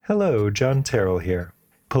Hello, John Terrell here.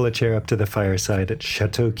 Pull a chair up to the fireside at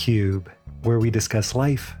Chateau Cube, where we discuss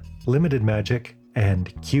life, limited magic,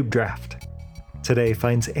 and Cube Draft. Today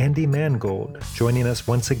finds Andy Mangold joining us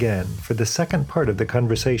once again for the second part of the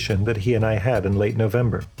conversation that he and I had in late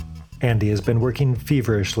November. Andy has been working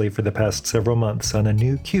feverishly for the past several months on a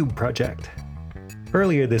new Cube project.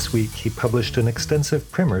 Earlier this week, he published an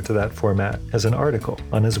extensive primer to that format as an article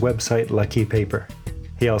on his website Lucky Paper.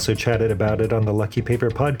 He also chatted about it on the Lucky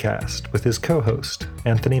Paper podcast with his co-host,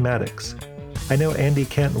 Anthony Maddox. I know Andy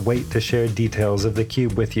can't wait to share details of the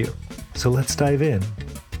Cube with you, so let's dive in.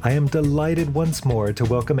 I am delighted once more to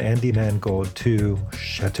welcome Andy Mangold to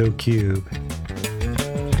Chateau Cube.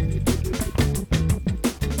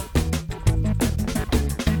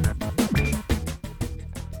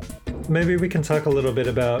 Maybe we can talk a little bit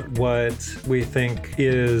about what we think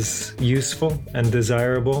is useful and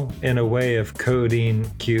desirable in a way of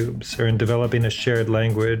coding cubes or in developing a shared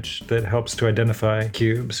language that helps to identify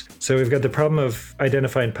cubes. So we've got the problem of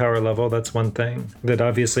identifying power level. That's one thing that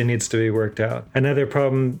obviously needs to be worked out. Another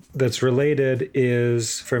problem that's related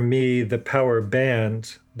is, for me, the power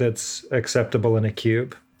band that's acceptable in a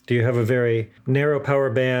cube. Do you have a very narrow power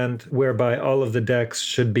band whereby all of the decks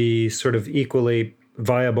should be sort of equally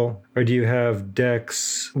viable? Or do you have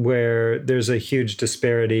decks where there's a huge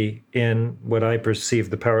disparity in what I perceive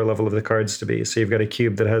the power level of the cards to be? So you've got a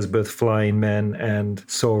cube that has both Flying Men and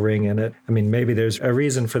Sol Ring in it. I mean, maybe there's a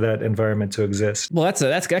reason for that environment to exist. Well,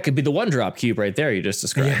 that could be the one-drop cube right there you just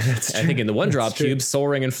described. Yeah, that's true. I think in the one-drop cubes, Sol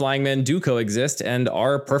Ring and Flying Men do coexist and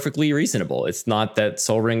are perfectly reasonable. It's not that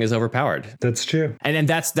Sol Ring is overpowered. That's true. And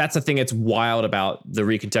that's the thing that's wild about the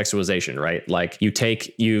recontextualization, right? Like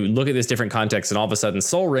you look at this different context and all of a sudden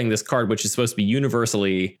Sol Ring, this card, which is supposed to be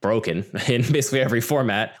universally broken in basically every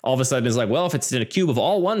format, all of a sudden is like, well, if it's in a cube of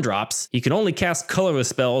all one drops, you can only cast colorless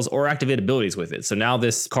spells or activate abilities with it. So now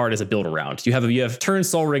this card is a build around. You have turned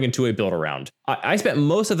Sol Ring into a build around. I spent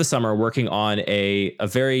most of the summer working on a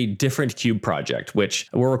very different cube project, which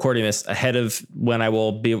we're recording this ahead of when I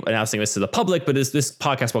will be announcing this to the public, but this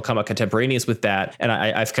podcast will come out contemporaneous with that. And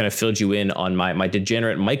I've kind of filled you in on my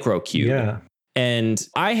degenerate micro cube. Yeah. And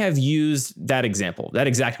I have used that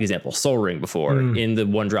exact example, Sol Ring, before in the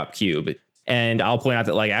one drop cube. And I'll point out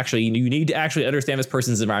that actually you need to actually understand this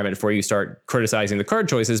person's environment before you start criticizing the card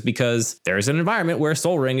choices, because there's an environment where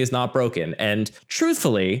Sol Ring is not broken. And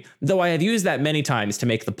truthfully, though I have used that many times to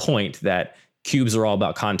make the point that cubes are all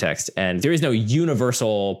about context, and there is no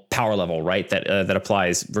universal power level, right, that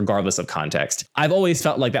applies regardless of context. I've always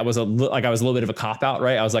felt like that was I was a little bit of a cop out,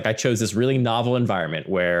 right? I was like, I chose this really novel environment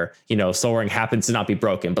where Sol Ring happens to not be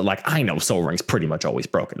broken, but I know Sol Ring's pretty much always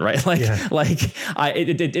broken, right?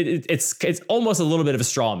 It's almost a little bit of a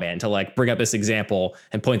straw man to bring up this example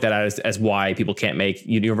and point that out as why people can't make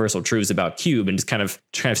universal truths about cube and just kind of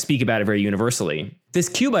speak about it very universally. This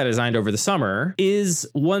cube I designed over the summer is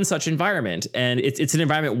one such environment, and it's an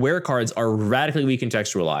environment where cards are radically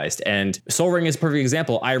recontextualized. And Sol Ring is a perfect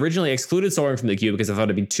example. I originally excluded Sol Ring from the cube because I thought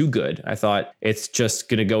it'd be too good. I thought it's just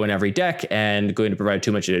going to go in every deck and going to provide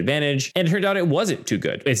too much of an advantage. And it turned out it wasn't too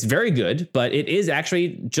good. It's very good, but it is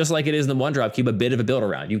actually, just like it is in the one drop cube, a bit of a build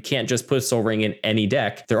around. You can't just put Sol Ring in any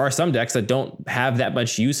deck. There are some decks that don't have that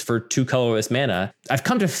much use for 2 colorless mana. I've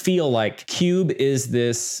come to feel like cube is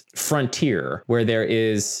this frontier where there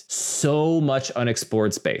is so much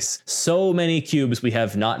unexplored space, so many cubes we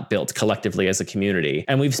have not built collectively as a community.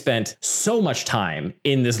 And we've spent so much time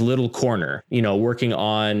in this little corner, working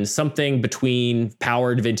on something between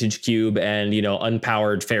powered vintage cube and,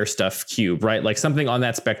 unpowered fair stuff cube, right? Like something on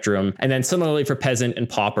that spectrum. And then similarly for peasant and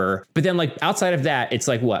pauper. But then outside of that, it's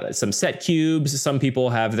some set cubes. Some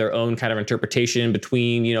people have their own kind of interpretation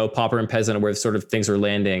between, pauper and peasant and where sort of things are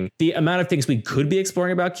landing. The amount of things we could be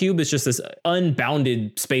exploring about cube is just this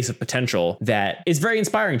unbounded space of potential that is very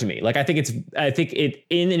inspiring to me. I think it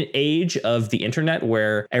in an age of the internet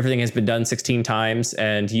where everything has been done 16 times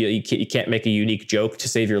and you can't make a unique joke to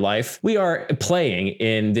save your life. We are playing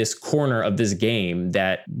in this corner of this game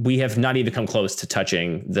that we have not even come close to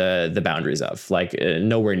touching the boundaries of,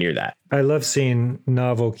 nowhere near that. I love seeing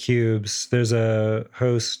novel cubes. There's a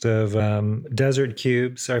host of desert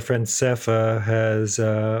cubes. Our friend Sefa has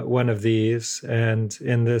one of these. And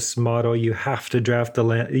in this model, you have to draft the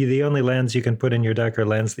land. The only lands you can put in your deck are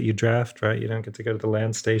lands that you draft, right? You don't get to go to the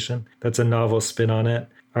land station. That's a novel spin on it.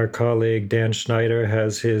 Our colleague Dan Schneider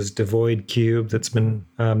has his Devoid cube that's been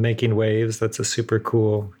making waves. That's a super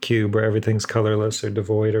cool cube where everything's colorless or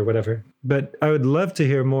devoid or whatever. But I would love to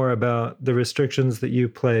hear more about the restrictions that you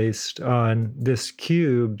placed on this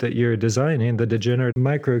cube that you're designing, the Degenerate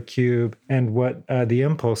Microcube, and what the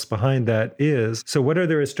impulse behind that is. So what are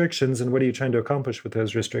the restrictions and what are you trying to accomplish with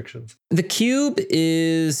those restrictions? The cube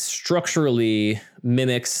is structurally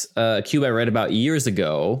mimics a cube I read about years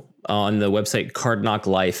ago on the website Card Knock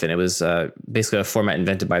Life, and it was basically a format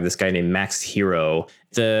invented by this guy named Max Hero.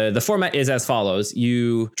 The format is as follows.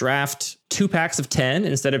 You draft 2 packs of 10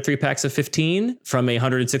 instead of 3 packs of 15 from a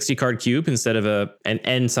 160 card cube instead of an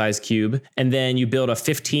N-size cube, and then you build a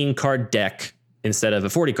 15 card deck instead of a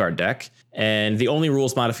 40 card deck. And the only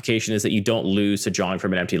rules modification is that you don't lose to drawing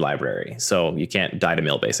from an empty library. So you can't die to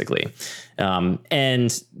mill, basically.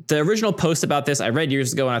 And the original post about this I read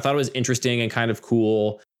years ago, and I thought it was interesting and kind of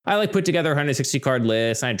cool. I put together a 160 card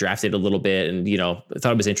list, and I drafted a little bit, and I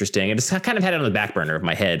thought it was interesting. And just kind of had it on the back burner of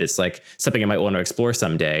my head. It's like something I might want to explore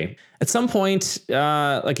someday. At some point,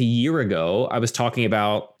 like a year ago, I was talking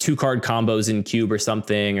about 2 card combos in cube or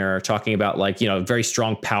something, or talking about very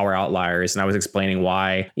strong power outliers. And I was explaining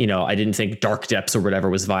why, I didn't think Dark Depths or whatever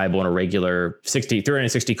was viable in a regular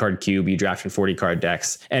 360 card cube you draft in 40 card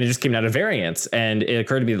decks. And it just came out of variance. And it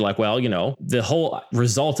occurred to me the whole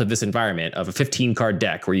result of this environment of a 15 card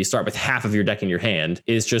deck where you start with half of your deck in your hand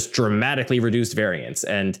is just dramatically reduced variance.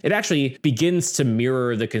 And it actually begins to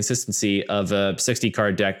mirror the consistency of a 60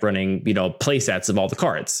 card deck running play sets of all the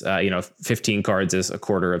cards. 15 cards is a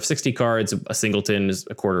quarter of 60 cards. A singleton is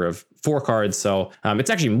a quarter of 4 cards. So it's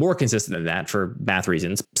actually more consistent than that for math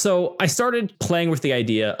reasons. So I started playing with the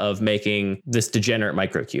idea of making this Degenerate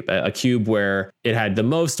Microcube, a cube where it had the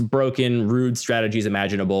most broken, rude strategies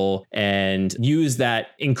imaginable, and use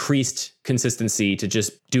that increased consistency to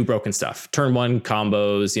just do broken stuff. Turn 1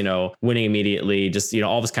 combos, winning immediately, just,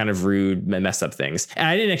 all this kind of rude, messed up things. And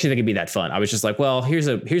I didn't actually think it'd be that fun. I was just like, well, here's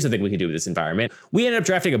the thing we can do with this environment. We ended up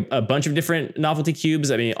drafting a bunch of different novelty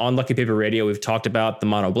cubes. I mean, on Lucky Paper Radio, we've talked about the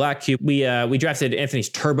Mono Black cube. We drafted Anthony's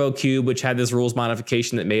Turbo cube, which had this rules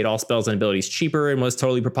modification that made all spells and abilities cheaper and was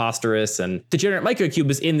totally preposterous. And Degenerate Microcube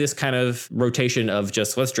was in this kind of rotation of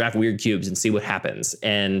just let's draft weird cubes and see what happens.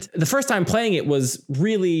 And the first time playing it was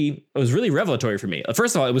really revelatory for me.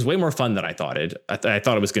 First of all, it was way more fun than I thought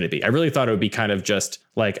it was going to be. I really thought it would be kind of just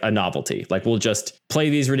like a novelty. Like we'll just play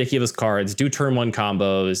these ridiculous cards, do turn 1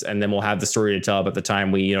 combos, and then we'll have the story to tell about the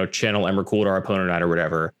time we, channel Emrakul to our opponent or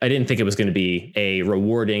whatever. I didn't think it was going to be a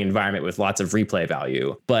rewarding environment with lots of replay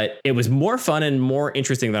value, but it was more fun and more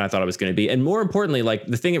interesting than I thought it was going to be. And more importantly,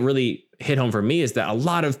 the thing that really hit home for me is that a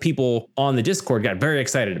lot of people on the Discord got very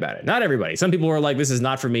excited about it. Not everybody. Some people were like, this is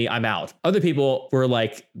not for me, I'm out. Other people were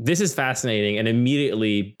like, this is fascinating, and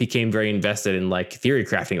immediately became very invested in theory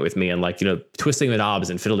crafting it with me and twisting the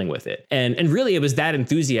knobs and fiddling with it. And really it was that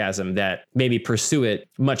enthusiasm that made me pursue it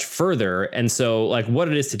much further. And so what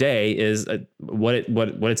it is today is what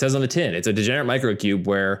it says on the tin. It's a Degenerate Microcube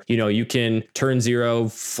where, you can turn 0,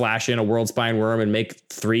 flash in a World Spine Worm and make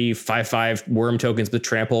 3 5/5 worm tokens with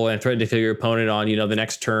trample and threaten to kill your opponent on, the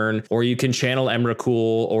next turn, or you can channel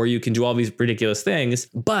Emrakul, or you can do all these ridiculous things.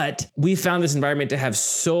 But we found this environment to have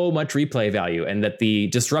so much replay value, and that the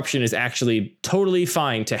disruption is actually totally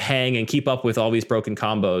fine to hang and keep up with all these broken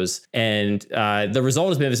combos. And the result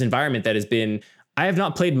has been this environment that has been, I have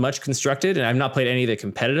not played much Constructed, and I've not played any of it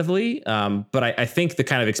competitively. But I think the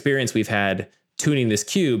kind of experience we've had tuning this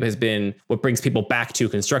cube has been what brings people back to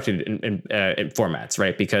Constructed in formats,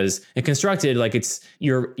 right? Because in Constructed, it's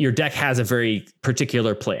your deck has a very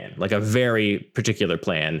particular plan,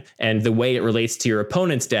 and the way it relates to your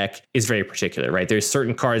opponent's deck is very particular, right? There's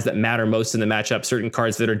certain cards that matter most in the matchup, certain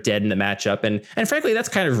cards that are dead in the matchup, and frankly, that's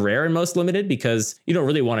kind of rare in most Limited, because you don't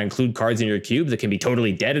really want to include cards in your cube that can be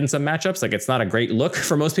totally dead in some matchups. It's not a great look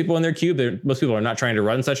for most people in their cube. Most people are not trying to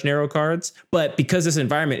run such narrow cards, but because this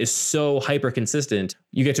environment is so hyper consistent,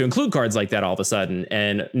 you get to include cards like that all of a sudden.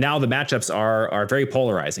 And now the matchups are very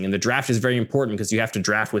polarizing, and the draft is very important because you have to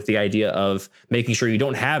draft with the idea of making sure you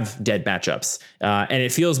don't have dead matchups. And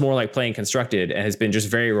it feels more like playing Constructed, and has been just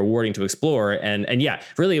very rewarding to explore. And yeah,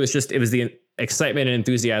 really, it was the excitement and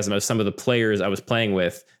enthusiasm of some of the players I was playing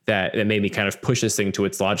with that made me kind of push this thing to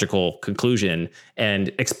its logical conclusion. And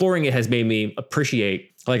exploring it has made me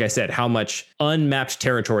appreciate, like I said, how much unmapped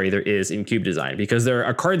territory there is in cube design, because there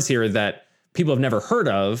are cards here that people have never heard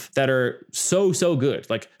of that are so good.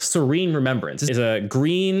 Like Serene Remembrance is a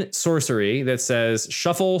green sorcery that says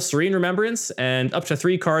shuffle Serene Remembrance and up to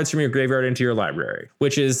 3 cards from your graveyard into your library,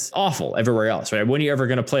 which is awful everywhere else, right? When are you ever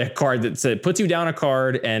going to play a card that puts you down a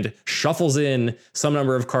card and shuffles in some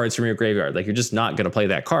number of cards from your graveyard? Like, you're just not going to play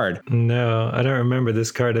that card. No, I don't remember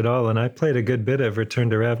this card at all, and I played a good bit of Return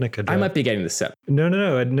to Ravnica. I might be getting this set.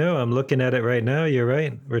 No, I'm looking at it right now. You're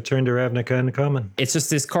right. Return to Ravnica uncommon. It's just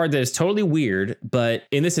this card that is totally weird, but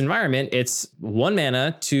in this environment, it's 1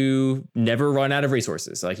 mana to never run out of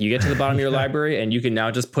resources. Like, you get to the bottom of your library and you can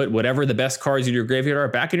now just put whatever the best cards in your graveyard are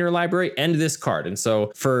back in your library and this card. And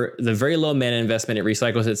so for the very low mana investment, it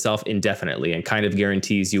recycles itself indefinitely and kind of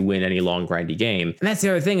guarantees you win any long grindy game. And that's the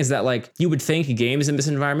other thing, is that like you would think games in this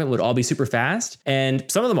environment would all be super fast, and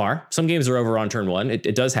some of them are. Some games are over on turn 1.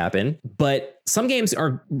 It does happen, but some games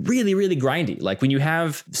are really grindy. Like when you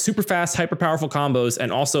have super fast, hyper powerful combos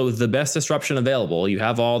and also the best disruption available, you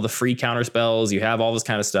have all the free counter spells, you have all this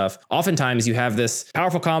kind of stuff. Oftentimes you have this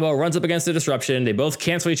powerful combo runs up against the disruption, they both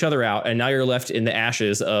cancel each other out, and now you're left in the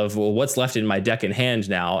ashes of, well, what's left in my deck in hand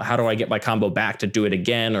now? How do I get my combo back to do it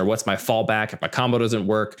again? Or what's my fallback if my combo doesn't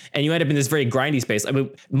work? And you end up in this very grindy space. I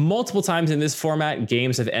mean, multiple times in this format,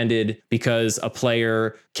 games have ended because a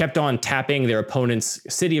player kept on tapping their opponent's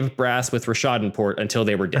City of Brass with Rishadan Port until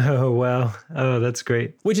they were dead. Oh, wow. Oh, that's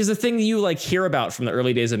great. Which is a thing that you like hear about from the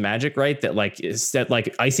early days of Magic, right? That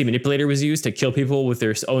like Icy Manipulator was used to kill people with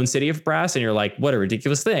their own City of Brass. And you're like, what a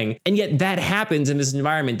ridiculous thing. And yet that happens in this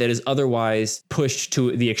environment that is otherwise pushed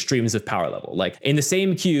to the extremes of power level. Like in the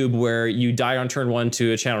same cube where you die on turn 1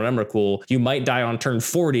 to a Channel Emrakul, you might die on turn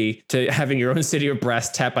 40 to having your own City of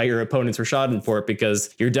Brass tapped by your opponent's Rishadan Port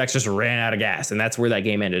because your decks just ran out of gas. And that's where that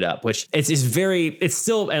game ended up, which it's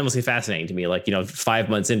still endlessly fascinating to me. Like, 5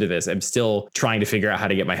 months into this, I'm still trying to figure out how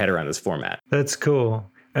to get my head around this format. That's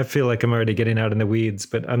cool. I feel like I'm already getting out in the weeds,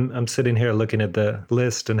 but I'm sitting here looking at the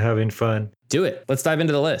list and having fun. Do it. Let's dive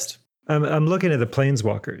into the list. I'm looking at the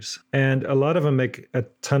Planeswalkers, and a lot of them make a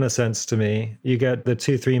ton of sense to me. You got the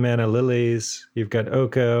 2/3 mana lilies, you've got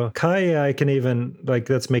Oko. Kaya, I can even,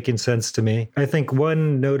 that's making sense to me. I think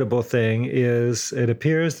one notable thing is it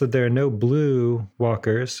appears that there are no blue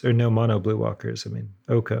walkers, or no mono blue walkers,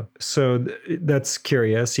 Oko. So that's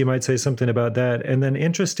curious. You might say something about that. And then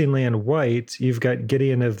interestingly, in white, you've got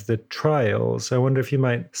Gideon of the Trials. I wonder if you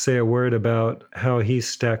might say a word about how he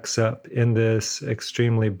stacks up in this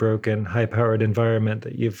extremely broken, high-powered environment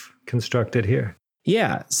that you've constructed here.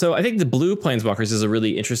 Yeah, so I think the blue Planeswalkers is a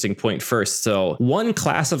really interesting point first. So one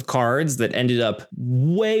class of cards that ended up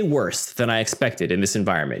way worse than I expected in this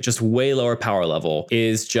environment, just way lower power level,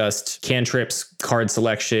 is just cantrips, card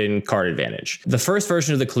selection, card advantage. The first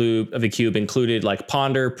version of the cube included like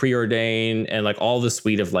Ponder, Preordain, and like all the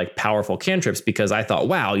suite of like powerful cantrips, because I thought,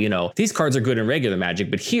 wow, these cards are good in regular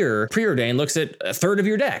Magic, but here Preordain looks at a third of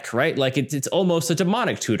your deck, right? Like it's almost a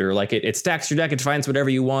demonic tutor. Like it stacks your deck, it finds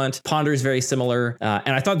whatever you want. Ponder is very similar.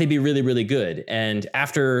 And I thought they'd be really good. And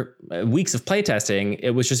after weeks of playtesting,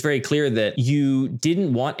 it was just very clear that you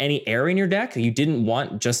didn't want any air in your deck. You didn't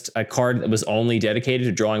want just a card that was only dedicated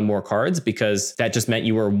to drawing more cards, because that just meant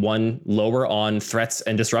you were one lower on threats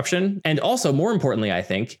and disruption. And also, more importantly, I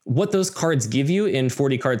think, what those cards give you in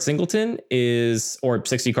 40 card singleton is, or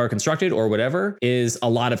 60 card constructed or whatever, is a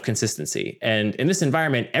lot of consistency. And in this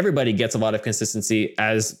environment, everybody gets a lot of consistency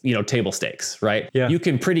as, table stakes, right? Yeah. You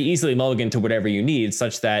can pretty easily mulligan to whatever you need,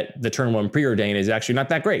 such that the turn 1 Preordain is actually not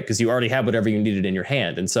that great because you already have whatever you needed in your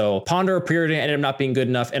hand. And so Ponder or Preordain ended up not being good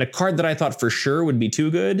enough. And a card that I thought for sure would be too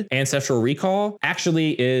good, Ancestral Recall,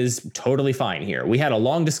 actually is totally fine here. We had a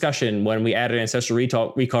long discussion when we added Ancestral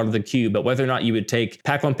Recall to the cube, but whether or not you would take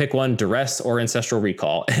Pack 1, Pick 1, Duress, or Ancestral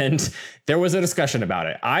Recall. And there was a discussion about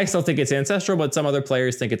it. I still think it's Ancestral, but some other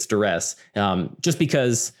players think it's Duress, just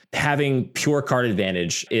because having pure card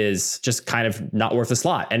advantage is just kind of not worth a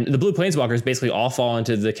slot. And the blue Planeswalkers basically all fall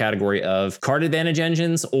into the category of card advantage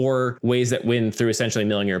engines or ways that win through essentially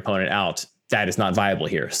milling your opponent out. That is not viable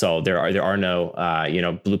here. So there are no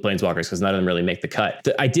blue Planeswalkers, because none of them really make the cut.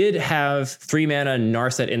 I did have 3 mana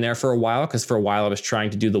Narset in there for a while, because for a while I was trying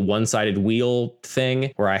to do the one-sided wheel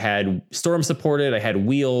thing where I had Storm supported, I had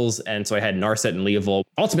wheels, and so I had Narset and Leovold.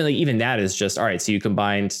 Ultimately, even that is just, all right, so you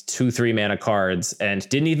combined 2-3 mana cards and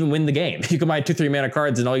didn't even win the game. You combined 2-3 mana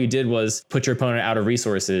cards and all you did was put your opponent out of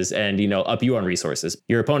resources and, up you on resources.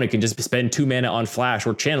 Your opponent can just spend 2 mana on Flash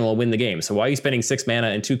or Channel and win the game. So why are you spending 6 mana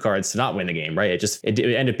and 2 cards to not win the game? game, right? It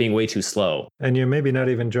ended up being way too slow. And you're maybe not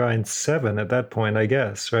even drawing 7 at that point, I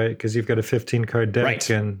guess, right? Because you've got a 15 card deck. Right.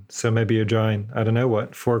 And so maybe you're drawing, I don't know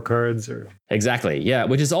what, 4 cards or... Exactly. Yeah.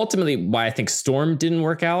 Which is ultimately why I think Storm didn't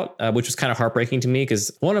work out, which was kind of heartbreaking to me,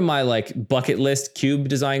 because one of my like bucket list cube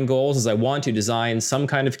design goals is I want to design some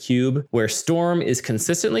kind of cube where Storm is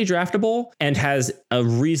consistently draftable and has a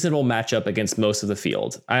reasonable matchup against most of the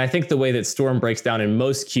field. I think the way that Storm breaks down in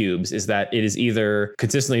most cubes is that it is either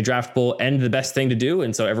consistently draftable and the best thing to do,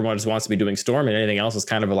 and so everyone just wants to be doing Storm and anything else is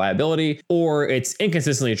kind of a liability, or it's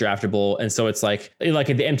inconsistently draftable, and so it's like at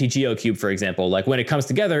the MTGO cube, for example, like when it comes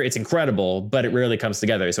together, it's incredible, but it rarely comes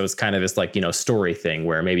together. So it's kind of this like, story thing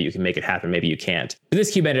where maybe you can make it happen, maybe you can't. But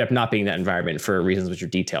this cube ended up not being that environment for reasons which are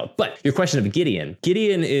detailed. But your question of Gideon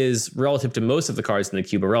is relative to most of the cards in the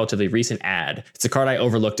cube a relatively recent add. It's a card I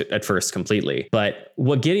overlooked at first completely. But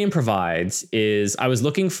what Gideon provides is I was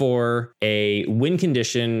looking for a win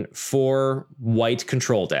condition for white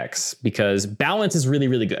control decks because balance is really,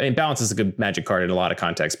 really good. I mean, balance is a good Magic card in a lot of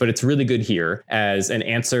contexts, but it's really good here as an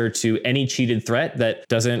answer to any cheated threat that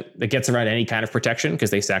gets around any kind of protection because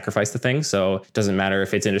they sacrifice the thing. So it doesn't matter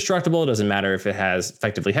if it's indestructible, it doesn't matter if it has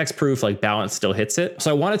effectively hexproof, like balance still hits it.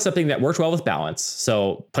 So I wanted something that worked well with balance.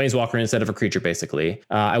 So Planeswalker instead of a creature, basically.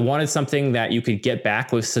 I wanted something that you could get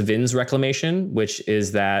back with Savin's Reclamation, which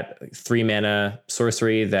is that 3 mana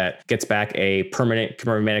sorcery that gets back a permanent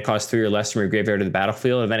mana cost 3 or less from your graveyard to the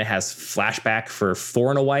battlefield. And then it has flashback for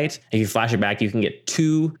 4 and a white. If you flash it back, you can get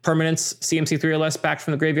 2 permanents CMC 3 or less back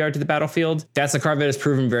from the graveyard to the battlefield. That's a card that has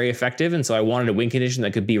proven very effective. And so I wanted a win condition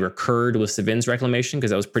that could be recurred with Savin's Reclamation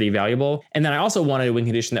because that was pretty valuable. And then I also wanted a win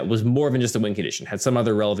condition that was more than just a win condition, had some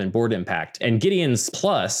other relevant board impact. And Gideon's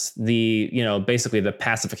plus, basically the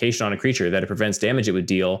pacification on a creature that it prevents damage it would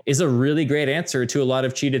deal, is a really great answer to a lot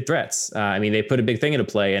of cheated threats. They put a big thing into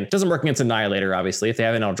play, and it doesn't work against Annihilator, obviously. If they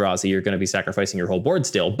have an Eldrazi, you're going to be sacrificing your whole board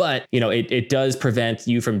still. But, it does prevent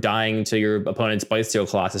you from dying to your opponent's Blightsteel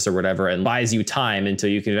Colossus or whatever, and buys you time until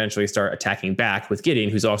you can eventually start attacking back with Gideon,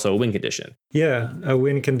 who's also a win condition. Yeah, a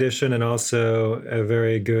win condition and also a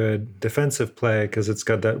very good defensive play because it's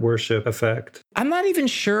got that worship effect. I'm not even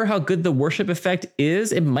sure how good the worship effect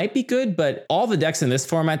is. It might be good, but all the decks in this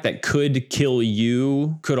format that could kill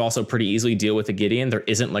you could also pretty easily deal with a Gideon. There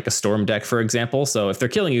isn't like a Storm deck, for example. So if they're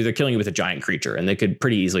killing you with a giant creature, and they could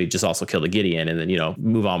pretty easily just also kill the Gideon and then,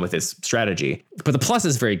 move on with this strategy. But the plus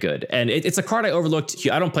is very good. And it's a card I overlooked.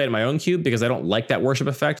 I don't play it in my own cube because I don't like that worship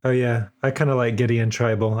effect. Oh, yeah. I kind of like Gideon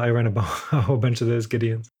Tribal. I run a whole bunch of those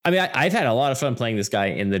Gideons. I've had a lot of fun playing this guy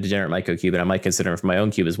in the Degenerate Myco cube, and I might consider him for my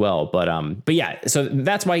own cube as well. But yeah, so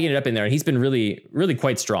that's why he ended up in there, and he's been really, really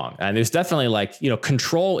quite strong. And there's definitely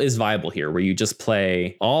control is viable here, where you just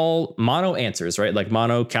play all mono answers, right? Like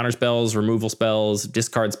mono counter spells, removal spells,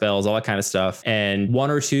 discard spells, all that kind of stuff, and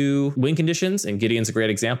 1 or 2 win conditions. And Gideon's a great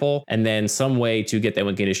example. And then some way to get that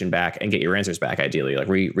win condition back and get your answers back, ideally, like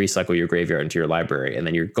recycle your graveyard into your library. And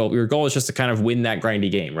then your goal is just to kind of win that grindy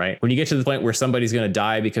game, right? When you get to the point where somebody's going to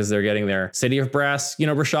die because they're getting their City of Brass,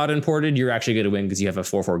 Rashad imported, you're actually going to win because you have a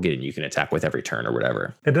 4/4 Gideon you can attack with every turn or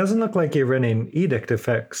whatever. It doesn't look like you're running edict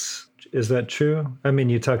effects. Is that true?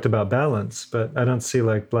 You talked about balance, but I don't see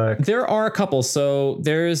black. There are a couple. So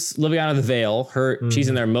there's Liviana the Veil. She's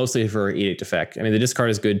in there mostly for her edict effect. The discard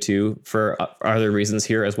is good too for other reasons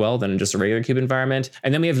here as well than just a regular cube environment.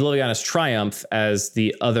 And then we have Liviana's Triumph as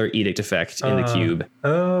the other edict effect in the cube.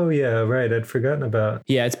 Oh yeah, right. I'd forgotten about.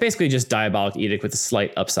 Yeah, it's basically just Diabolic Edict with a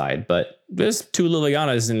slight upside, but there's 2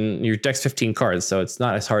 Lilianas in your deck's 15 cards, so it's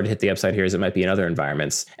not as hard to hit the upside here as it might be in other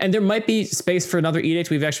environments. And there might be space for another edict.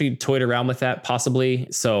 We've actually toyed around with that possibly,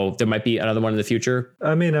 so there might be another one in the future.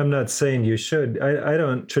 I'm not saying you should. I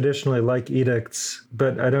don't traditionally like edicts,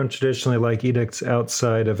 but I don't traditionally like edicts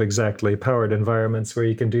outside of exactly powered environments where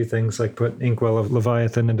you can do things like put Inkwell of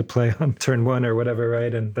Leviathan into play on turn 1 or whatever,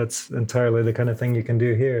 right? And that's entirely the kind of thing you can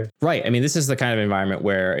do here. Right. This is the kind of environment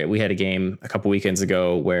where we had a game a couple weekends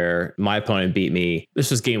ago where my opponent beat me.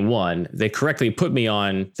 This was game 1. They correctly put me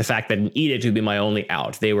on the fact that an edict would be my only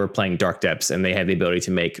out. They were playing Dark Depths and they had the ability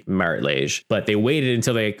to make Marit Lage, but they waited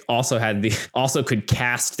until they also could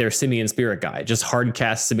cast their Simian Spirit Guide, just hard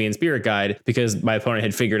cast Simian Spirit Guide, because my opponent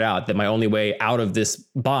had figured out that my only way out of this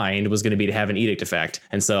bind was going to be to have an edict effect.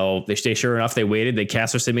 And so sure enough, they waited, they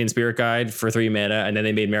cast their Simian Spirit Guide for 3 mana, and then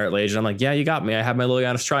they made Marit Lage. And I'm like, yeah, you got me. I have my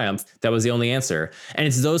Liliana's Triumph. That was the only answer. And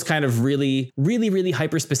it's those kind of really, really, really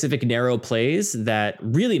hyper specific narrow narrow plays that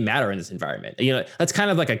really matter in this environment. That's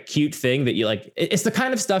kind of like a cute thing that you like. It's the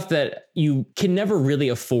kind of stuff that you can never really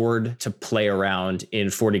afford to play around in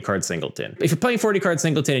 40 card singleton. If you're playing 40 card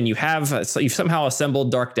singleton and you've somehow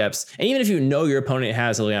assembled Dark Depths, and even if you know your opponent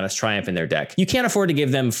has Liliana's Triumph in their deck, you can't afford to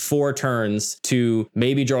give them 4 turns to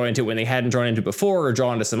maybe draw into it when they hadn't drawn into it before, or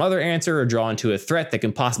draw into some other answer, or draw into a threat that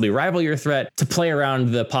can possibly rival your threat, to play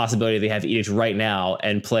around the possibility they have Edict right now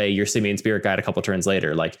and play your Simian Spirit Guide a couple turns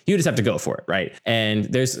later. Like, you just have to go for it, right? And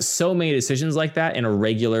there's so many decisions like that in a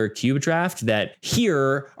regular cube draft that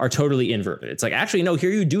here are totally inverted. It's like, actually, no,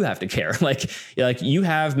 here you do have to care. Like you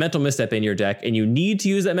have Mental Misstep in your deck, and you need to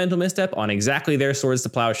use that Mental Misstep on exactly their Swords to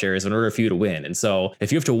Plowshares in order for you to win. And so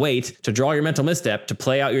if you have to wait to draw your Mental Misstep to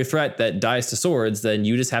play out your threat that dies to swords, then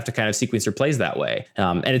you just have to kind of sequence your plays that way.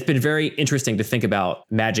 And it's been very interesting to think about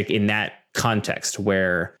Magic in that context,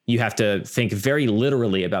 where you have to think very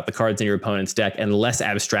literally about the cards in your opponent's deck and less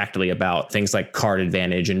abstractly about things like card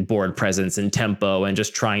advantage and board presence and tempo, and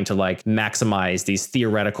just trying to like maximize these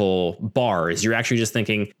theoretical bars. You're actually just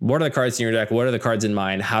thinking, what are the cards in your deck? What are the cards in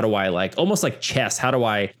mine? How do I, like almost like chess, how do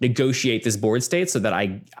I negotiate this board state so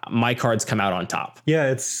that my cards come out on top? Yeah,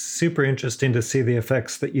 it's super interesting to see the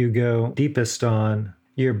effects that you go deepest on.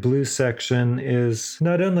 Your blue section is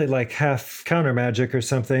not only like half counter magic or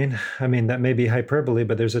something. I mean, that may be hyperbole,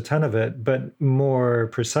 but there's a ton of it. But more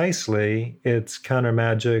precisely, it's counter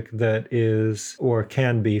magic that is or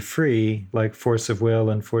can be free, like Force of Will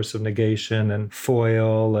and Force of Negation and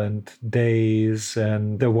Foil and Daze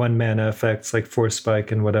and the 1-mana effects like Force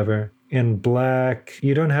Spike and whatever. In black,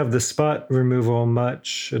 you don't have the spot removal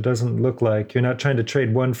much. It doesn't look like. You're not trying to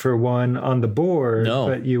trade 1 for 1 on the board, no.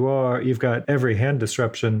 But you've got every hand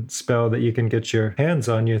disruption spell that you can get your hands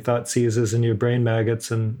on, your Thought Seizes and your Brain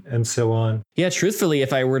Maggots and so on. Yeah, truthfully,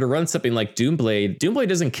 if I were to run something like Doomblade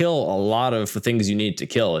doesn't kill a lot of the things you need to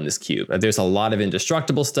kill in this cube. There's a lot of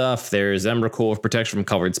indestructible stuff. There's Emrakul with protection from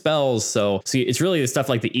covered spells. So it's really the stuff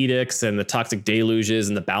like the Edicts and the Toxic Deluges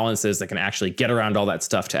and the Balances that can actually get around all that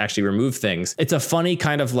stuff to actually remove things. It's a funny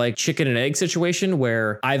kind of like chicken and egg situation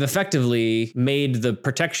where I've effectively made the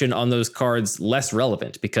protection on those cards less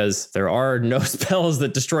relevant, because there are no spells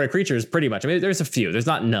that destroy creatures pretty much. I mean, there's a few, there's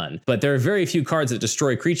not none, but there are very few cards that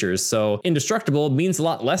destroy creatures. So indestructible means a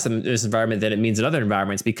lot less in this environment than it means in other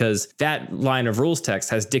environments, because that line of rules text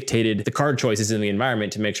has dictated the card choices in the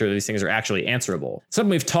environment to make sure that these things are actually answerable. Something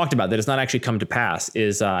we've talked about that has not actually come to pass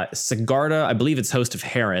is Sigarda. I believe it's Host of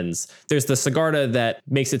Herons. There's the Sigarda that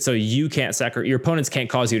makes it so you can't your opponents can't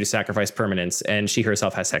cause you to sacrifice permanents, and she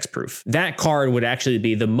herself has hexproof. That card would actually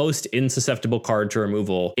be the most insusceptible card to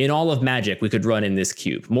removal in all of Magic we could run in this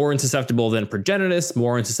cube. More insusceptible than Progenitus,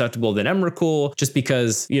 more insusceptible than Emrakul, just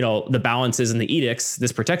because, the Balances and the Edicts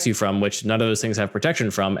this protects you from, which none of those things have protection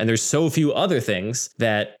from. And there's so few other things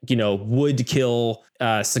that, would kill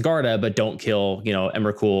Sigarda, but don't kill,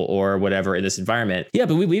 Emrakul or whatever in this environment. Yeah,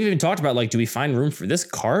 but we've even talked about, like, do we find room for this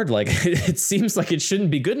card? Like, it seems like it shouldn't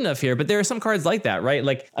be good enough here, but there are some cards like that, right?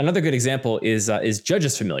 Like, another good example is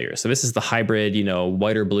Judge's Familiar. So this is the hybrid,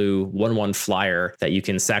 white or blue 1/1 flyer that you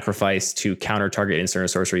can sacrifice to counter target instant or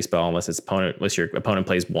sorcery spell unless your opponent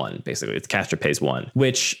plays 1. Basically, its caster pays 1,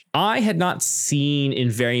 which I had not seen in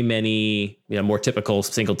very many more typical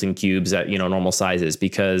singleton cubes at normal sizes,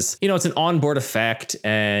 because it's an onboard effect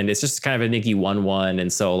and it's just kind of a niggy 1/1,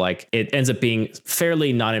 and so like it ends up being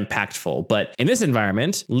fairly non-impactful. But in this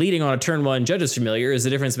environment, leading on a turn 1 Judge's Familiar is the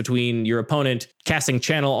difference between your opponent casting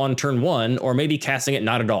Channel on turn 1 or maybe casting it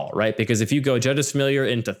not at all, right? Because if you go Judge's Familiar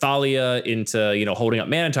into Thalia, into holding up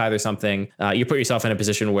Mana Tithe or something, you put yourself in a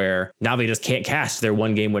position where now they just can't cast their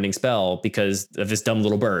 1 game winning spell because of this dumb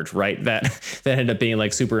little bird, right? That ended up being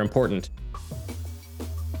like super important.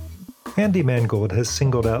 Andy Mangold has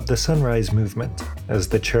singled out the Sunrise Movement as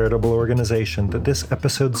the charitable organization that this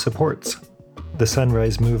episode supports. The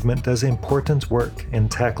Sunrise Movement does important work in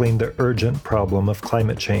tackling the urgent problem of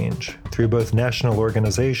climate change through both national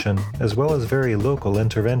organization as well as very local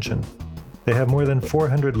intervention. They have more than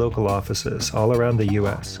 400 local offices all around the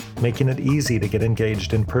U.S., making it easy to get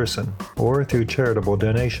engaged in person or through charitable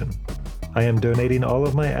donation. I am donating all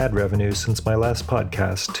of my ad revenue since my last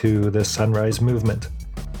podcast to the Sunrise Movement.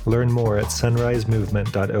 Learn more at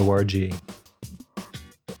sunrisemovement.org.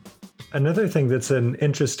 Another thing that's an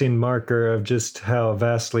interesting marker of just how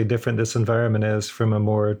vastly different this environment is from a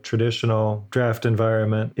more traditional draft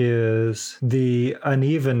environment is the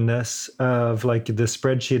unevenness of like the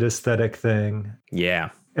spreadsheet aesthetic thing. Yeah.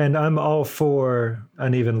 And I'm all for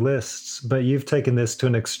uneven lists, but you've taken this to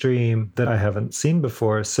an extreme that I haven't seen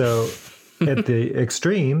before. So at the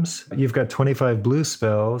extremes, you've got 25 blue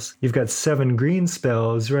spells, you've got 7 green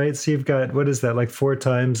spells, right? So you've got, what is that, like 4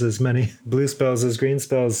 times as many blue spells as green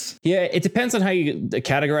spells? Yeah, it depends on how you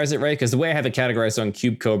categorize it, right? Because the way I have it categorized on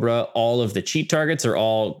Cube Cobra, all of the cheat targets are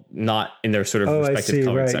all not in their sort of respective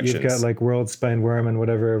colored sections. You've got like World Spine Worm and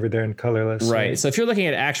whatever over there in colorless. Right. So if you're looking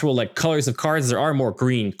at actual like colors of cards, there are more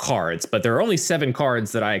green cards, but there are only 7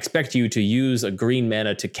 cards that I expect you to use a green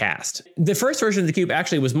mana to cast. The first version of the cube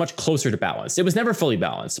actually was much closer to balanced. It was never fully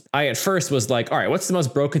balanced. I at first was like, all right, what's the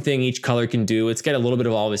most broken thing each color can do? Let's get a little bit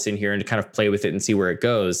of all this in here and to kind of play with it and see where it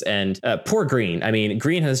goes. And poor green. I mean,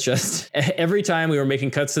 green has just, every time we were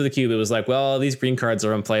making cuts to the cube, it was like, well, these green cards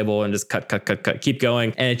are unplayable and just cut, keep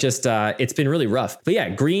going. And it just, it's been really rough. But yeah,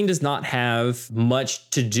 green does not have much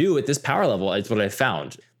to do at this power level. It's what I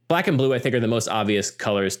found. Black and blue, I think, are the most obvious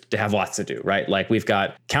colors to have lots to do, right? Like we've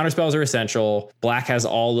got counterspells are essential. Black has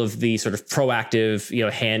all of the sort of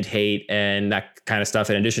proactive, hand hate and that kind of stuff,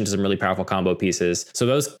 in addition to some really powerful combo pieces. So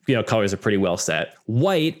those, colors are pretty well set.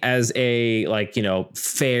 White as a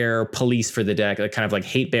fair police for the deck, a kind of like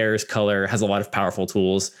hate bears color, has a lot of powerful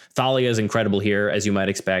tools. Thalia is incredible here, as you might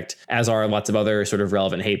expect, as are lots of other sort of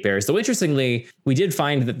relevant hate bears. Though interestingly, we did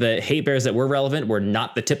find that the hate bears that were relevant were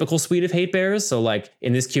not the typical suite of hate bears. So like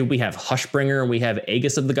in this cube, we have Hushbringer and we have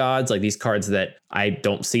Aegis of the Gods, like these cards that I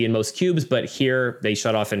don't see in most cubes, but here they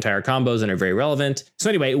shut off entire combos and are very relevant. So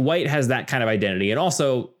anyway, white has that kind of identity and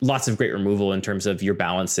also lots of great removal in terms of your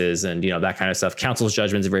balances and, that kind of stuff. Council's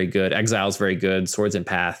Judgment is very good. Exile's very good. Swords and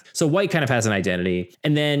Path. So white kind of has an identity.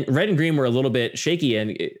 And then red and green were a little bit shaky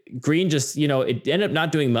and green just, it ended up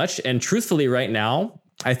not doing much. And truthfully right now,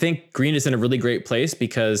 I think green is in a really great place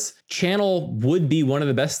because channel would be one of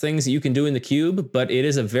the best things that you can do in the cube, but it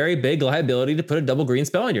is a very big liability to put a double green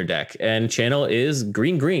spell in your deck. And channel is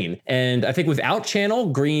green. And I think without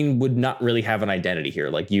channel, green would not really have an identity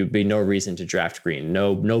here. Like you'd be no reason to draft green,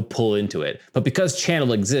 no pull into it. But because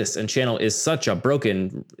channel exists and channel is such a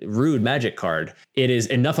broken, rude magic card, it is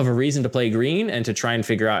enough of a reason to play green and to try and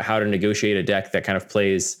figure out how to negotiate a deck that kind of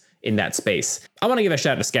plays in that space. I want to give a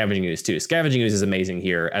shout out to Scavenging Ooze too. Scavenging Ooze is amazing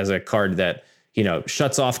here as a card that,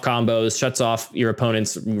 shuts off combos, shuts off your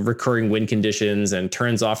opponent's recurring win conditions and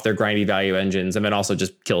turns off their grindy value engines and then also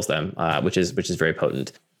just kills them, which is very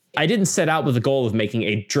potent. I didn't set out with the goal of making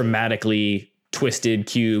a dramatically twisted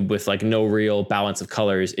cube with like no real balance of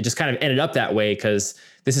colors. It just kind of ended up that way because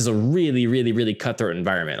this is a really, really, really cutthroat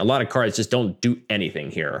environment. A lot of cards just don't do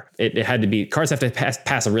anything here. It had to be, cards have to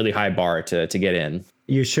pass a really high bar to get in.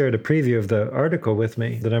 You shared a preview of the article with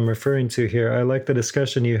me that I'm referring to here. I like the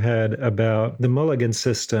discussion you had about the mulligan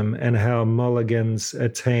system and how mulligans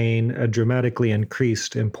attain a dramatically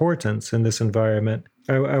increased importance in this environment.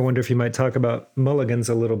 I wonder if you might talk about mulligans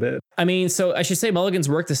a little bit. I mean, so I should say mulligans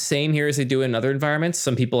work the same here as they do in other environments.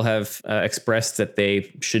 Some people have expressed that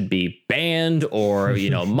they should be banned or,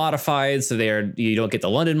 modified so you don't get the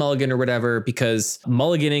London mulligan or whatever, because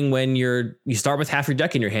mulliganing when you start with half your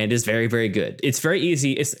deck in your hand is very, very good. It's very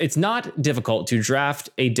easy. It's not difficult to draft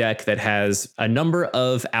a deck that has a number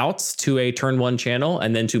of outs to a turn 1 channel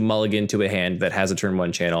and then to mulligan to a hand that has a turn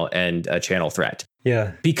 1 channel and a channel threat.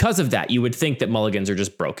 Yeah. Because of that, you would think that mulligans are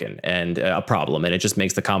just broken and a problem, and it just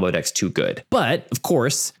makes the combo decks too good. But of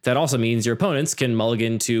course, that also means your opponents can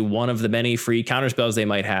mulligan to one of the many free counterspells they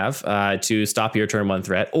might have to stop your turn 1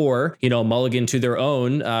 threat, or mulligan to their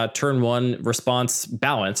own turn 1 response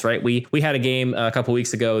balance. Right? We had a game a couple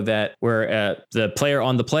weeks ago where the player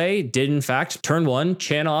on the play did in fact turn 1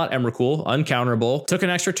 channel out Emrakul, uncounterable, took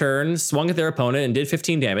an extra turn, swung at their opponent, and did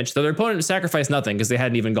 15 damage. So their opponent sacrificed nothing because they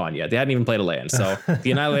hadn't even gone yet. They hadn't even played a land. So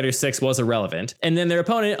the Annihilator 6 was irrelevant. And then their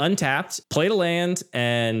opponent untapped, played a land,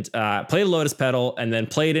 and played a Lotus Petal, and then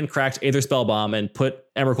played and cracked Aether Spellbomb and put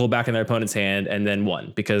Emrakul back in their opponent's hand and then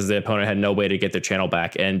won because the opponent had no way to get their channel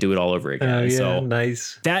back and do it all over again. Oh, yeah, so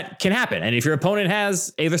nice. That can happen. And if your opponent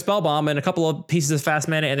has Aether Spellbomb and a couple of pieces of fast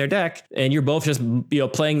mana in their deck, and you're both just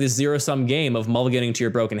playing this zero-sum game of mulliganing to your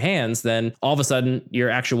broken hands, then all of a sudden your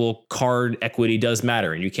actual card equity does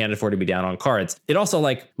matter and you can't afford to be down on cards. It also,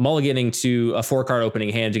 like, mulliganing to a 4-card opening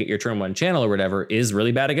hand to get your turn 1 channel or whatever is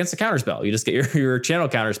really bad against a counterspell. You just get your channel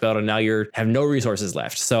counterspelled and now you have no resources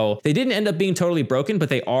left. So they didn't end up being totally broken, but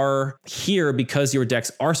they are here because your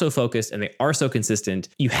decks are so focused and they are so consistent.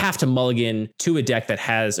 You have to mulligan to a deck that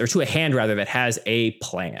has, or to a hand rather, that has a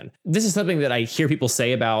plan. This is something that I hear people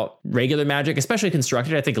say about regular Magic, especially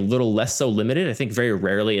Constructed. I think a little less so Limited. I think very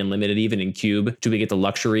rarely in Limited, even in Cube, do we get the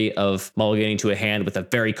luxury of mulliganing to a hand with a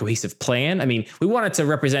very cohesive plan. I mean, we want it to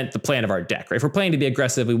represent the plan of our deck, right? If we're playing to be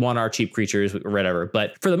aggressive, we want our cheap creatures or whatever.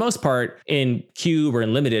 But for the most part, in Cube or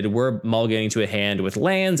in Limited, we're mulliganing to a hand with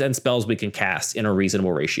lands and spells we can cast in a reasonable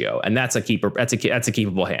reasonable ratio. And that's a keeper. That's a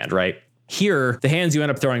keepable hand, right? Here, the hands you end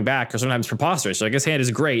up throwing back are sometimes preposterous. So like this hand is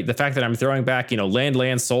great. The fact that I'm throwing back,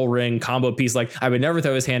 land, soul ring, combo piece, like I would never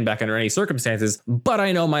throw his hand back under any circumstances, but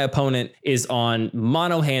I know my opponent is on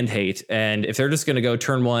mono hand hate. And if they're just going to go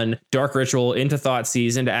turn one Dark Ritual into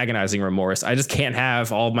Thoughtseize into Agonizing Remorse, I just can't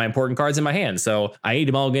have all of my important cards in my hand. So I need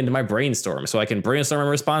to mulligan to my Brainstorm so I can brainstorm in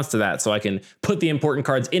response to that. So I can put the important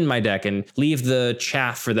cards in my deck and leave the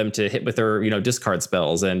chaff for them to hit with their, discard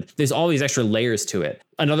spells. And there's all these extra layers to it.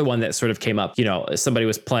 Another one that sort of came up, somebody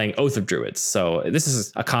was playing Oath of Druids. So this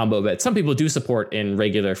is a combo that some people do support in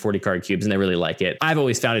regular 40 card cubes and they really like it. I've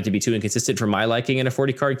always found it to be too inconsistent for my liking in a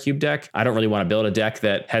 40 card cube deck. I don't really want to build a deck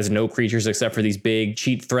that has no creatures except for these big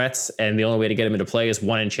cheat threats. And the only way to get them into play is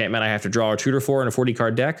one enchantment I have to draw a tutor for in a 40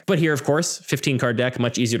 card deck. But here, of course, 15 card deck,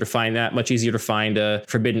 much easier to find that, much easier to find a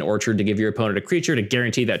Forbidden Orchard to give your opponent a creature to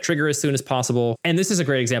guarantee that trigger as soon as possible. And this is a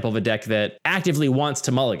great example of a deck that actively wants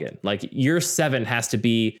to mulligan. Like your 7 has to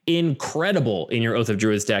be incredible in your Oath of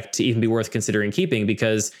Druids deck to even be worth considering keeping,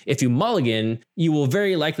 because if you mulligan, you will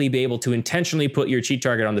very likely be able to intentionally put your cheat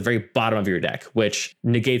target on the very bottom of your deck, which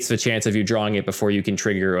negates the chance of you drawing it before you can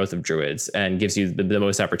trigger your Oath of Druids and gives you the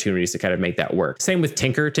most opportunities to kind of make that work. Same with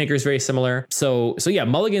Tinker. Tinker is very similar. So yeah,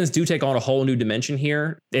 mulligans do take on a whole new dimension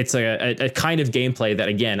here. It's a kind of gameplay that,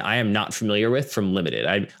 again, I am not familiar with from Limited.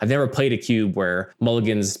 I've never played a cube where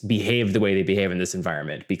mulligans behave the way they behave in this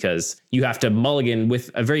environment, because you have to mulligan with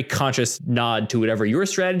a very conscious nod to whatever your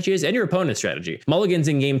strategy is and your opponent's strategy. Mulligans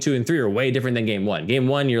in game 2 and 3 are way different than game 1. Game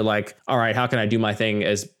 1, you're like, all right, how can I do my thing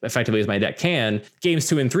as effectively as my deck can? Games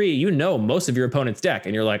 2 and 3, most of your opponent's deck,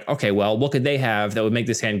 and you're like, okay, well, what could they have that would make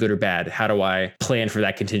this hand good or bad? How do I plan for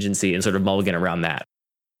that contingency and sort of mulligan around that?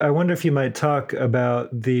 I wonder if you might talk about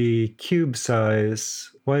the cube size.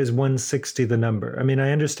 Why is 160 the number? I mean,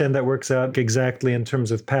 I understand that works out exactly in terms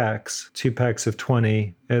of packs, 2 packs of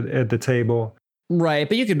 20 at the table. Right,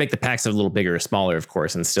 but you could make the packs a little bigger or smaller, of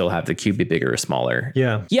course, and still have the cube be bigger or smaller.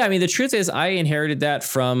 Yeah. I mean, the truth is I inherited that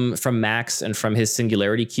from Max and from his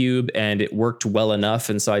Singularity cube, and it worked well enough,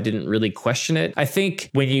 and so I didn't really question it. I think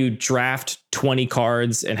when you draft 20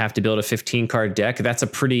 cards and have to build a 15 card deck, that's a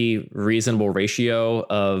pretty reasonable ratio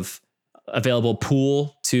of available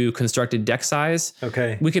pool to constructed deck size.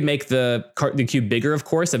 Okay. We could make the cube bigger, of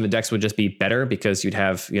course, and the decks would just be better because you'd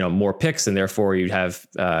have, more picks, and therefore you'd have,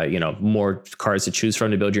 more cards to choose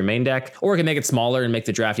from to build your main deck. Or we can make it smaller and make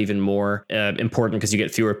the draft even more important because you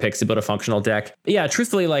get fewer picks to build a functional deck. But yeah,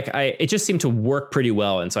 truthfully, it just seemed to work pretty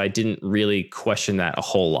well, and so I didn't really question that a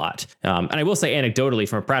whole lot. And I will say, anecdotally,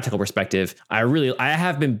 from a practical perspective, I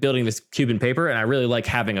have been building this cube in paper, and I really like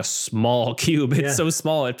having a small cube. It's so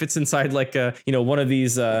small, it fits inside one of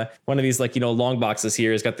these long boxes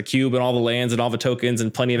here. Has got the cube and all the lands and all the tokens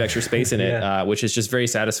and plenty of extra space in it, which is just very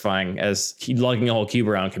satisfying, as lugging a whole cube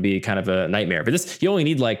around can be kind of a nightmare. But you only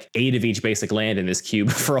need 8 of each basic land in this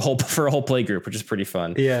cube for a whole play group, which is pretty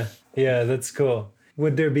fun. Yeah, that's cool.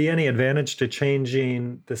 Would there be any advantage to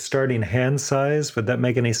changing the starting hand size? Would that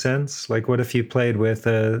make any sense? Like, what if you played with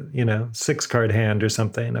a 6 card hand or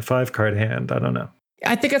something, a 5 card hand? I don't know.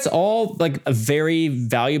 I think it's all a very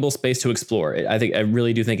valuable space to explore. I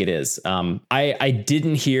really do think it is. I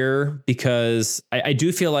didn't hear, because I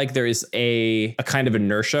do feel like there is a kind of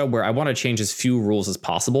inertia where I want to change as few rules as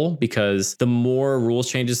possible, because the more rules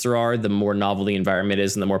changes there are, the more novel the environment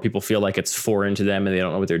is, and the more people feel like it's foreign to them and they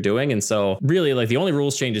don't know what they're doing. And so really, the only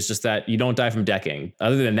rules change is just that you don't die from decking.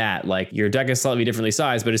 Other than that, your deck is slightly differently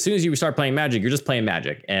sized, but as soon as you start playing Magic, you're just playing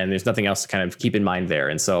Magic, and there's nothing else to kind of keep in mind there.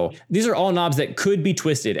 And so these are all knobs that could be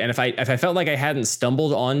twisted. And if I felt like I hadn't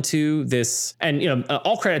stumbled onto this, and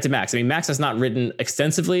all credit to Max. I mean, Max has not written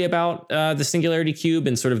extensively about the Singularity cube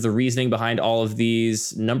and sort of the reasoning behind all of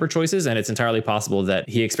these number choices, and it's entirely possible that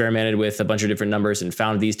he experimented with a bunch of different numbers and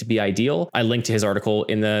found these to be ideal. I linked to his article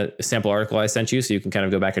in the sample article I sent you, so you can kind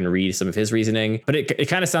of go back and read some of his reasoning. But it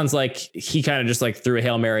kind of sounds like he kind of just threw a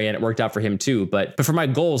Hail Mary and it worked out for him too. But for my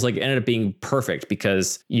goals, it ended up being perfect,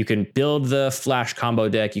 because you can build the flash combo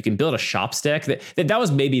deck, you can build a shops deck. That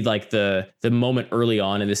was maybe the moment early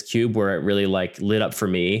on in this cube where it really lit up for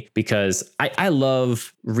me, because I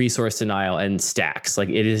love resource denial and stacks.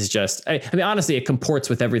 It is just, I mean, honestly, it comports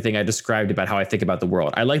with everything I described about how I think about the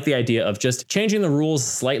world. I like the idea of just changing the rules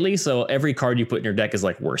slightly, so every card you put in your deck is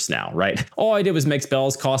worse now, right? All I did was make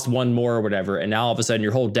spells cost 1 more or whatever, and now all of a sudden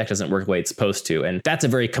your whole deck doesn't work the way it's supposed to. And that's a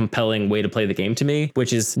very compelling way to play the game to me,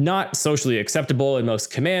 which is not socially acceptable in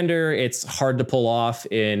most Commander. It's hard to pull off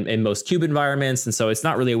in most cube environments. And so it's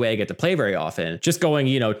not really a way I get to play very often. Just going,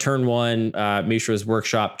 turn one, Mishra's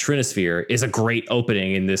Workshop Trinisphere is a great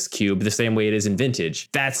opening in this cube, the same way it is in Vintage.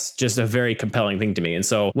 That's just a very compelling thing to me. And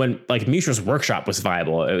so when like Mishra's Workshop was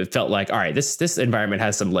viable, it felt like, all right, this environment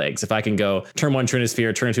has some legs. If I can go turn one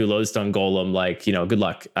Trinisphere, turn two Lodestone Golem, like, good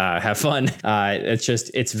luck, have fun.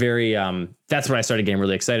 It's very, that's when I started getting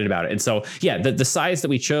really excited about it. And so, yeah, the size that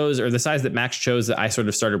we chose, or the size that Max chose, that I sort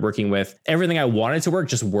of started working with, everything I wanted to work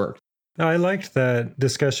just worked. I liked that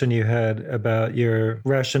discussion you had about your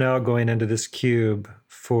rationale going into this cube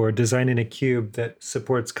for designing a cube that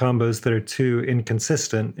supports combos that are too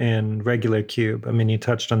inconsistent in regular cube. I mean, you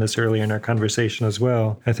touched on this earlier in our conversation as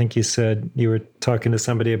well. I think you said you were talking to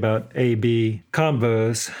somebody about A-B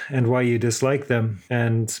combos and why you dislike them.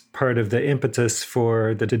 And part of the impetus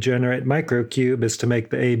for the degenerate microcube is to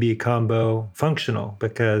make the A-B combo functional,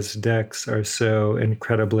 because decks are so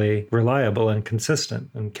incredibly reliable and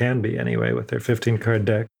consistent, and can be anyway with their 15-card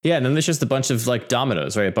deck. Yeah, and then there's just a bunch of like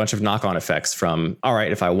dominoes, right? A bunch of knock-on effects from, all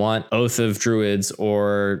right, if I want Oath of Druids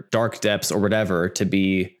or Dark Depths or whatever to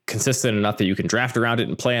be consistent enough that you can draft around it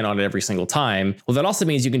and plan on it every single time, well, that also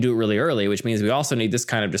means you can do it really early, which means we also need this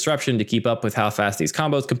kind of disruption to keep up with how fast these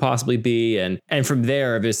combos can possibly be. And from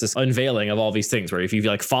there, there's this unveiling of all these things where if you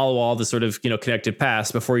like follow all the sort of, connected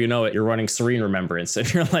paths, before you know it, you're running Serene Remembrance.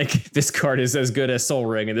 And you're like, this card is as good as Soul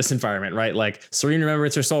Ring in this environment, right? Like Serene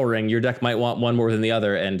Remembrance or Soul Ring, your deck might want one more than the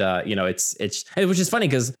other. And, which is funny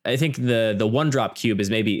because I think the one drop cube is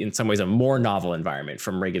maybe in some ways a more novel environment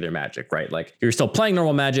from regular Magic, right? Like you're still playing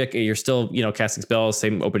normal Magic, you're still, casting spells,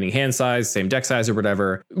 same opening hand size, same deck size or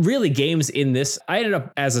whatever. Really, games in this, I ended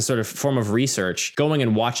up as a sort of form of research going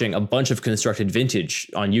and watching a bunch of Constructed Vintage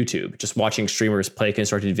on YouTube, just watching streamers play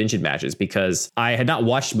Constructed Vintage matches, because I had not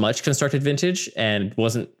watched much Constructed Vintage and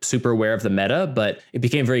wasn't super aware of the meta, but it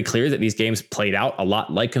became very clear that these games played out a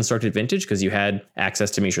lot like Constructed Vintage because you had access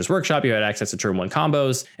to Mishra's Workshop, you had access to turn one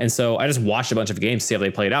combos. And so I just watched a bunch of games to see how they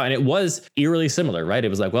played out. And it was eerily similar, right? It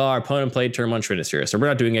was like, well, our opponent played turn one Trinisphere, so we're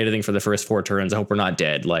not doing anything for the first 4 turns. I hope we're not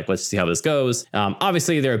dead. Like, let's see how this goes.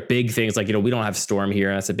 Obviously, there are big things like, we don't have Storm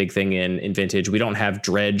here. That's a big thing in Vintage. We don't have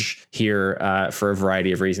Dredge here for a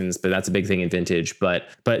variety of reasons, but that's a big thing in Vintage. But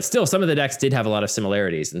still, some of the decks did have a lot of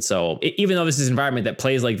similarities. And so even though this is an environment that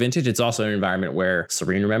plays like Vintage, it's also an environment where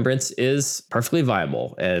Serene Remembrance is perfectly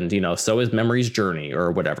viable. And, so is Memory's Journey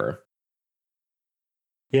or whatever.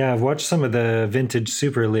 Yeah, I've watched some of the Vintage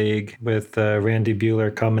Super League with Randy Buehler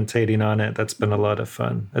commentating on it. That's been a lot of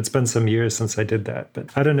fun. It's been some years since I did that, but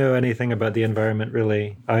I don't know anything about the environment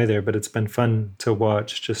really either, but it's been fun to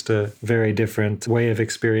watch. Just a very different way of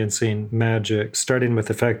experiencing Magic, starting with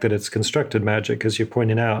the fact that it's constructed Magic, as you're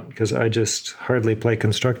pointing out, because I just hardly play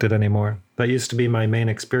constructed anymore. That used to be my main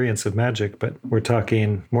experience of Magic, but we're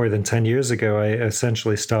talking more than 10 years ago, I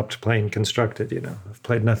essentially stopped playing constructed. I've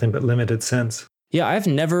played nothing but limited since. Yeah, I've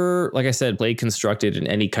never, like I said, played constructed in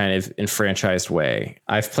any kind of enfranchised way.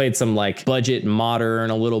 I've played some like budget modern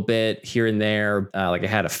a little bit here and there. Like I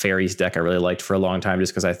had a fairies deck I really liked for a long time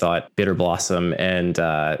just because I thought Bitter Blossom and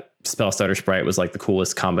Spellstutter Sprite was like the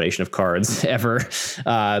coolest combination of cards ever.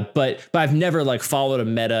 But I've never like followed a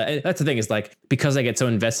meta. And that's the thing, is like, because I get so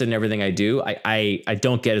invested in everything I do, I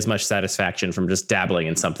don't get as much satisfaction from just dabbling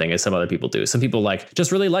in something as some other people do. Some people like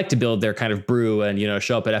just really like to build their kind of brew and,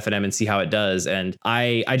 show up at F&M and see how it does. And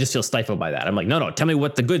I just feel stifled by that. I'm like, no, tell me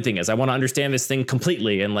what the good thing is. I want to understand this thing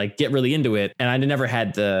completely and like get really into it. And I never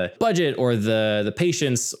had the budget or the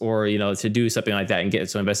patience or, to do something like that and get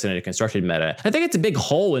so invested in a constructed meta. I think it's a big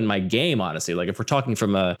hole in my game, honestly. Like if we're talking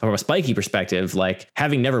from a spiky perspective, like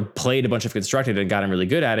having never played a bunch of constructed and gotten really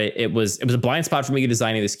good at it, it was a blind spot for me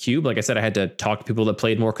designing this cube. Like I said, I had to talk to people that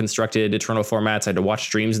played more constructed Eternal formats. I had to watch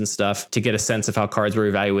streams and stuff to get a sense of how cards were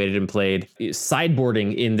evaluated and played.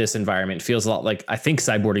 Sideboarding in this environment feels a lot like, I think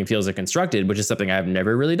sideboarding feels like constructed, which is something I've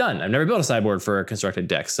never really done. I've never built a sideboard for a constructed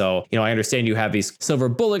deck. So, I understand you have these silver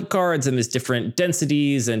bullet cards and these different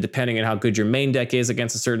densities, and depending on how good your main deck is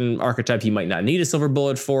against a certain archetype, you might not need a silver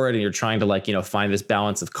bullet for it. And you're trying to like, find this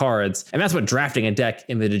balance of cards. And that's what drafting a deck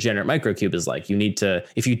in the Degenerate Microcube is like. You need to,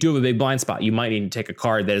 if you do have a big blind spot, you might need to take a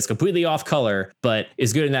card that is completely off color, but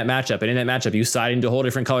is good in that matchup. And in that matchup, you side into a whole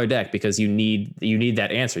different color deck because you need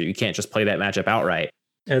that answer. You can't just play that matchup outright.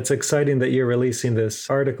 It's exciting that you're releasing this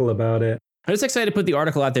article about it. I'm just excited to put the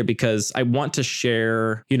article out there because I want to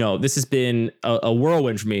share, this has been a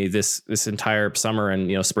whirlwind for me this entire summer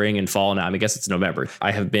and, spring and fall now. I guess it's November.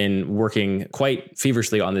 I have been working quite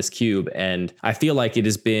feverishly on this cube, and I feel like it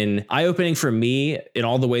has been eye-opening for me in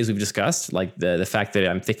all the ways we've discussed, like the fact that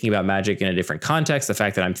I'm thinking about magic in a different context, the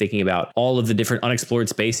fact that I'm thinking about all of the different unexplored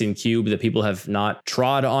space in cube that people have not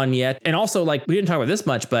trod on yet. And also, like, we didn't talk about this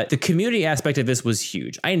much, but the community aspect of this was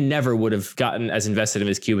huge. I never would have gotten as invested in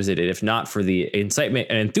this cube as I did if not for the incitement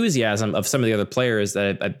and enthusiasm of some of the other players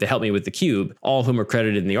that helped me with the cube, all of whom are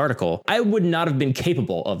credited in the article. I would not have been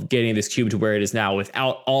capable of getting this cube to where it is now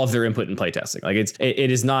without all of their input in playtesting. Like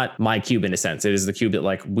it is not my cube in a sense. It is the cube that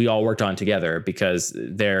like we all worked on together because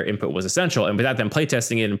their input was essential. And without them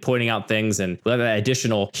playtesting it and pointing out things, and without that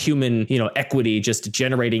additional human, equity, just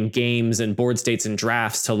generating games and board states and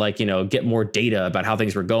drafts to like, get more data about how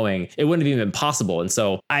things were going, it wouldn't have even been possible. And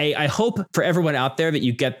so I hope for everyone out there that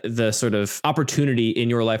you get the sort of opportunity in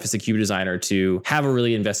your life as a cube designer to have a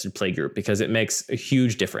really invested play group, because it makes a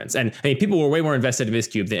huge difference. And I mean, people were way more invested in this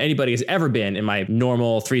cube than anybody has ever been in my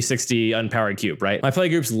normal 360 unpowered cube, right? My play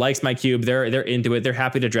groups likes my cube. They're into it. They're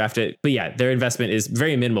happy to draft it. But yeah, their investment is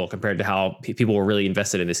very minimal compared to how people were really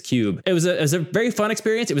invested in this cube. It was a very fun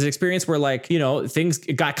experience. It was an experience where like, things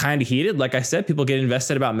got kind of heated. Like I said, people get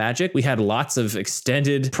invested about Magic. We had lots of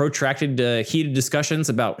extended, protracted, heated discussions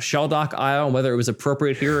about Shelldock Isle and whether it was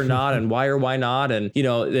appropriate here or not, and why or why not. And,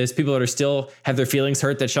 there's people that are still have their feelings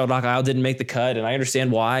hurt that Shelldock Isle didn't make the cut, and I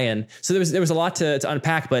understand why. And so there was a lot to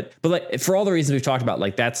unpack, but like for all the reasons we've talked about,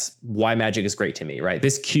 like that's why Magic is great to me, right?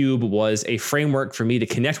 This cube was a framework for me to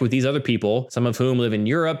connect with these other people, some of whom live in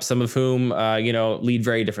Europe, some of whom, lead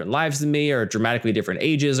very different lives than me or dramatically different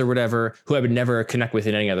ages or whatever, who I would never connect with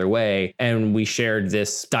in any other way. And we shared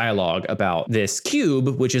this dialogue about this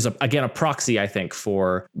cube, which is again a proxy, I think,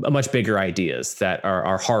 for much bigger ideas that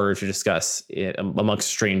are harder to discuss amongst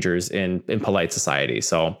strangers in polite society.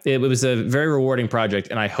 So it was a very rewarding project,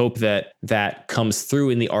 and I hope that comes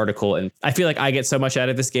through in the article. And I feel like I get so much out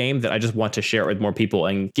of this game that I just want to share it with more people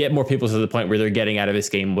and get more people to the point where they're getting out of this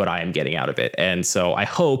game what I am getting out of it. And so I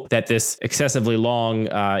hope that this excessively long,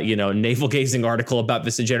 navel-gazing article about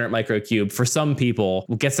this degenerate microcube for some people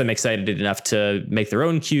gets them excited enough to make their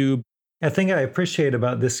own cube. A thing I appreciate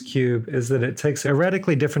about this cube is that it takes a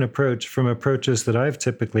radically different approach from approaches that I've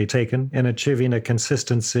typically taken in achieving a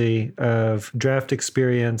consistency of draft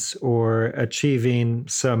experience or achieving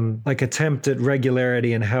some like attempt at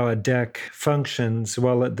regularity in how a deck functions,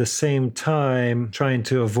 while at the same time trying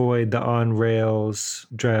to avoid the on-rails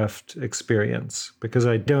draft experience. Because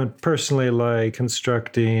I don't personally like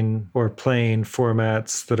constructing or playing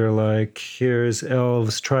formats that are like, here's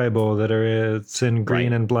Elves Tribal it's in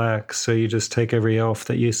green and black. So you just take every elf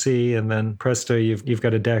that you see, and then presto, you've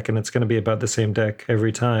got a deck, and it's going to be about the same deck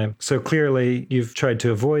every time. So clearly, you've tried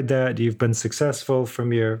to avoid that. You've been successful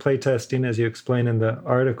from your playtesting, as you explain in the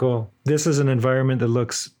article. This is an environment that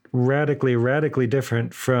looks radically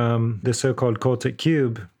different from the so-called Cultic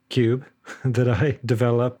cube that I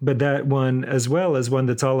developed, but that one as well is one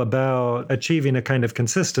that's all about achieving a kind of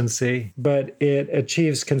consistency, but it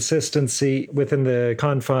achieves consistency within the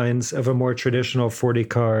confines of a more traditional 40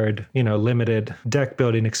 card, limited deck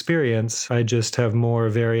building experience. I just have more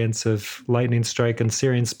variants of Lightning Strike and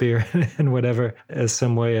Searing Spear and whatever as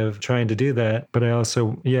some way of trying to do that. But I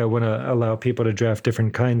also, want to allow people to draft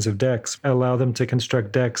different kinds of decks, allow them to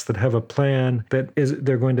construct decks that have a plan that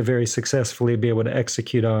they're going to very successfully be able to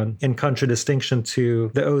execute on, in contradistinction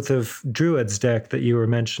to the Oath of Druids deck that you were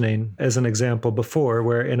mentioning as an example before,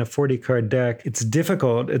 where in a 40 card deck, it's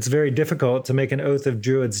very difficult to make an Oath of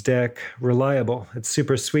Druids deck reliable. It's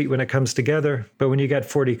super sweet when it comes together, but when you got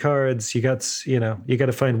 40 cards, you got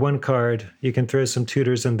to find one card. You can throw some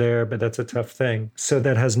tutors in there, but that's a tough thing. So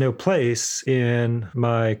that has no place in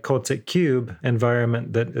my Cultic cube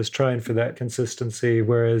environment that is trying for that consistency,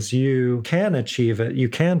 whereas you can achieve it. You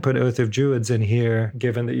can put Oath of Druids in here,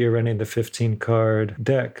 given that you're running the 15 card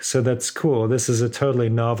deck. So that's cool. This is a totally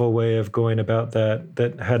novel way of going about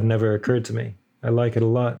that had never occurred to me. I like it a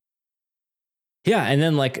lot. Yeah, and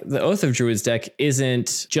then like the Oath of Druids deck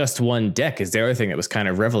isn't just one deck is the other thing that was kind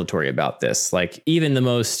of revelatory about this. Like even the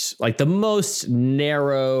most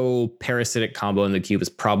narrow parasitic combo in the cube is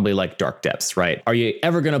probably like Dark Depths, right? Are you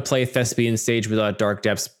ever going to play Thespian Stage without Dark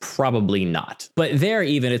Depths? Probably not. But there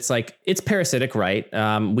even, it's parasitic, right?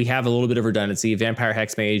 We have a little bit of redundancy. Vampire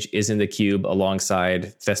Hexmage is in the cube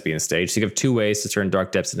alongside Thespian Stage. So you have two ways to turn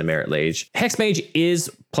Dark Depths into Merit Lage. Hexmage is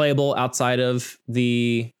playable outside of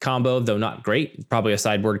the combo, though not great. Probably a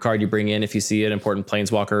sideboard card you bring in if you see an important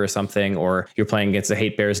planeswalker or something, or you're playing against a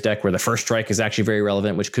Hate Bears deck where the first strike is actually very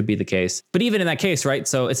relevant, which could be the case. But even in that case, right?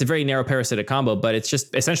 So it's a very narrow parasitic combo, but it's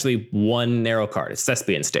just essentially one narrow card. It's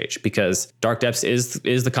Thespian Stage, because Dark Depths is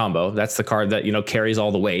the combo. That's the card that, carries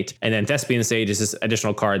all the weight. And then Thespian Stage is this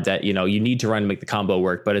additional card that, you need to run to make the combo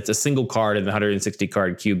work, but it's a single card in the 160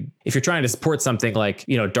 card cube. If you're trying to support something like,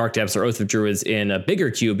 Dark Depths or Oath of Druids in a bigger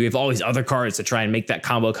cube, you have all these other cards to try and make that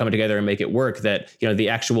combo come together and make it work, that, the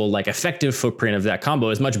actual effective footprint of that combo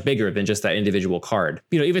is much bigger than just that individual card.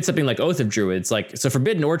 Even something like Oath of Druids, so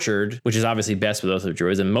Forbidden Orchard, which is obviously best with Oath of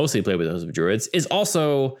Druids and mostly played with Oath of Druids, is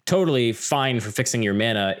also totally fine for fixing your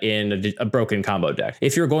mana in a broken combo deck.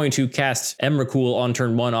 If you're going to cast Emrakul on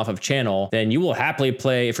turn 1 off of channel, then you will happily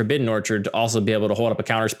play Forbidden Orchard to also be able to hold up a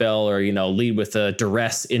counter spell, or, lead with a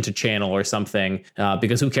duress into channel or something,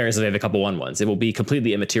 because who cares if they have a couple 1/1s? It will be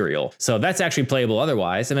completely immaterial. So that's actually playable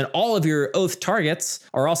otherwise. And then all of your Oath targets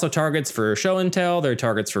are also targets for Show and Tell, they're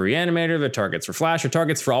targets for Reanimator, they're targets for Flash, or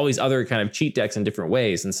targets for all these other kind of cheat decks in different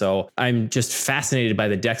ways. And so I'm just fascinated by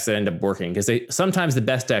the decks that end up working, because sometimes the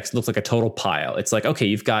best decks look like a total pile. It's like, okay,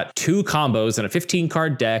 you've got 2 combos and a 15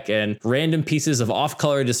 card deck and random pieces of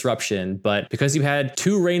off-color disruption, but because you had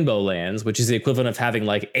 2 rainbow lands, which is the equivalent of having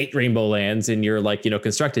 8 rainbow lands in your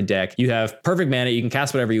constructed deck, you have perfect mana, you can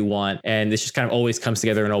cast whatever you want, and this just kind of always comes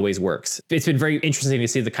together and always works. It's been very interesting to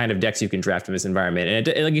see the kind of decks you can draft in this environment.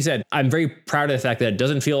 And like you said, I'm very proud of the fact that it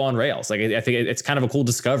doesn't feel on rails. I think it's kind of a cool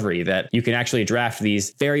discovery that you can actually draft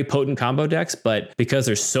these very potent combo decks, but because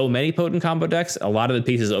there's so many potent combo decks, a lot of the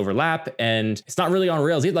pieces overlap, and it's not really on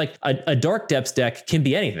rails. A Dark Depths deck can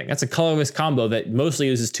be anything. That's a colorless combo that mostly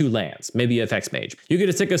uses 2 lands, maybe a Hex Mage. You get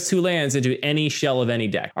to stick those 2 lands into any shell of any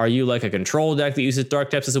deck. Are you a control deck that uses Dark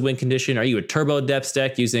Depths as a win condition? Are you a Turbo Depths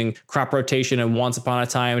deck using Crop Rotation and Once Upon a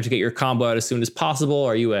Time to get your combo out as soon as possible?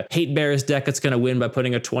 Are you a Hate Bears deck that's going to win by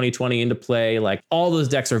putting a 20/20 into play? All those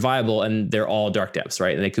decks are viable, and they're all Dark Depths,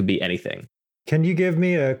 right? And they could be anything. Can you give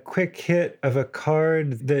me a quick hit of a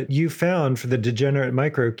card that you found for the Degenerate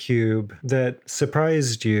Microcube that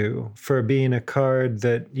surprised you for being a card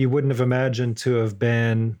that you wouldn't have imagined to have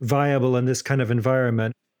been viable in this kind of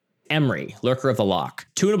environment? Emry, Lurker of the Loch.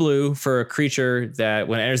 2 and a blue for a creature that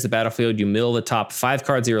when it enters the battlefield, you mill the top 5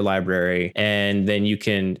 cards of your library, and then you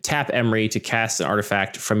can tap Emry to cast an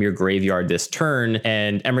artifact from your graveyard this turn.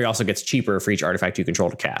 And Emry also gets cheaper for each artifact you control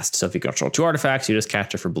to cast. So if you control 2 artifacts, you just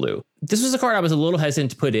cast it for blue. This was a card I was a little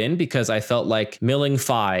hesitant to put in because I felt like milling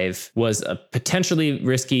 5 was a potentially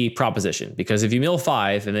risky proposition. Because if you mill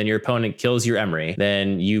 5 and then your opponent kills your Emry,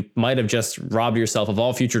 then you might have just robbed yourself of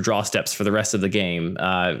all future draw steps for the rest of the game,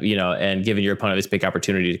 and given your opponent this big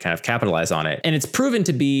opportunity to kind of capitalize on it. And it's proven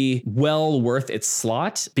to be well worth its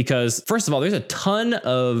slot because, first of all, there's a ton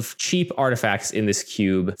of cheap artifacts in this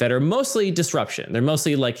cube that are mostly disruption. They're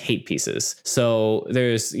mostly hate pieces. So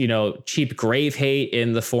there's, cheap grave hate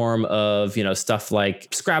in the form of, stuff like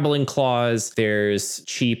Scrabbling Claws. There's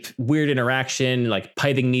cheap weird interaction like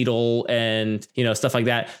Pithing Needle and, stuff like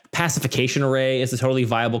that. Pacification Array is a totally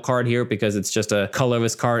viable card here because it's just a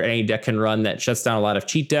colorless card any deck can run that shuts down a lot of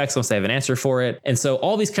cheat decks once they have an answer for it. And so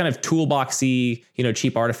all these kind of toolboxy,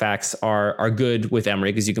 cheap artifacts are good with Emry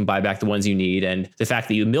because you can buy back the ones you need. And the fact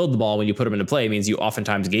that you milled the ball when you put them into play means you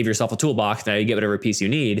oftentimes gave yourself a toolbox. Now you get whatever piece you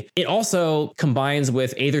need. It also combines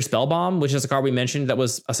with Aether Spellbomb, which is a card we mentioned that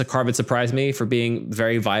was a card that surprised me for being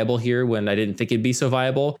very viable here when I didn't think it'd be so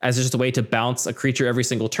viable, as just a way to bounce a creature every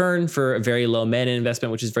single turn for a very low mana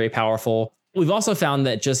investment, which is very powerful. We've also found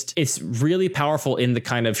that it's really powerful in the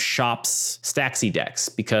kind of shops Staxy decks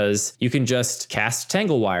because you can just cast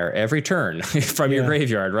Tanglewire every turn from your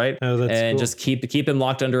graveyard, right? Oh, that's and cool. Just keep him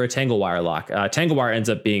locked under a Tanglewire lock. Tanglewire ends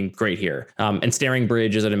up being great here. And Staring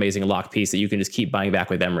Bridge is an amazing lock piece that you can just keep buying back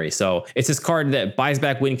with Emry. So it's this card that buys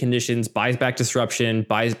back win conditions, buys back disruption,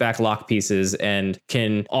 buys back lock pieces, and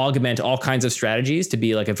can augment all kinds of strategies to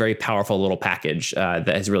be a very powerful little package that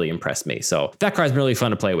has really impressed me. So that card's been really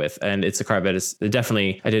fun to play with. And it's a card that is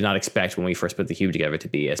definitely, I did not expect when we first put the cube together to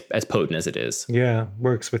be as potent as it is. Yeah,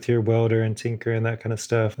 works with your welder and tinker and that kind of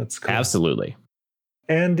stuff. That's cool. Absolutely.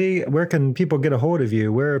 Andy, where can people get a hold of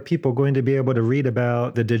you? Where are people going to be able to read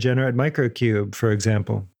about the Degenerate Microcube, for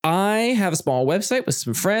example? I have a small website with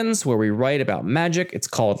some friends where we write about Magic. It's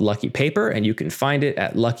called Lucky Paper, and you can find it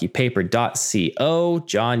at luckypaper.co.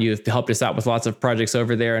 John, you've helped us out with lots of projects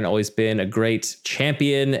over there and always been a great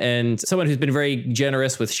champion and someone who's been very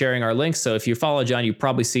generous with sharing our links. So if you follow John, you've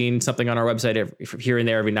probably seen something on our website here and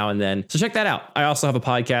there every now and then. So check that out. I also have a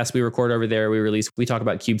podcast we record over there. We talk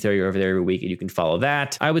about cube theory over there every week, and you can follow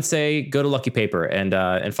that. I would say go to Lucky Paper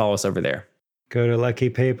and follow us over there. Go to Lucky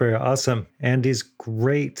Paper. Awesome. Andy's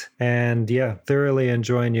great. And yeah, thoroughly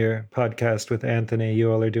enjoying your podcast with Anthony. You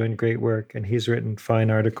all are doing great work. And he's written fine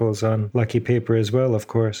articles on Lucky Paper as well, of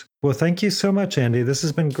course. Well, thank you so much, Andy. This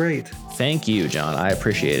has been great. Thank you, John. I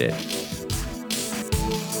appreciate it.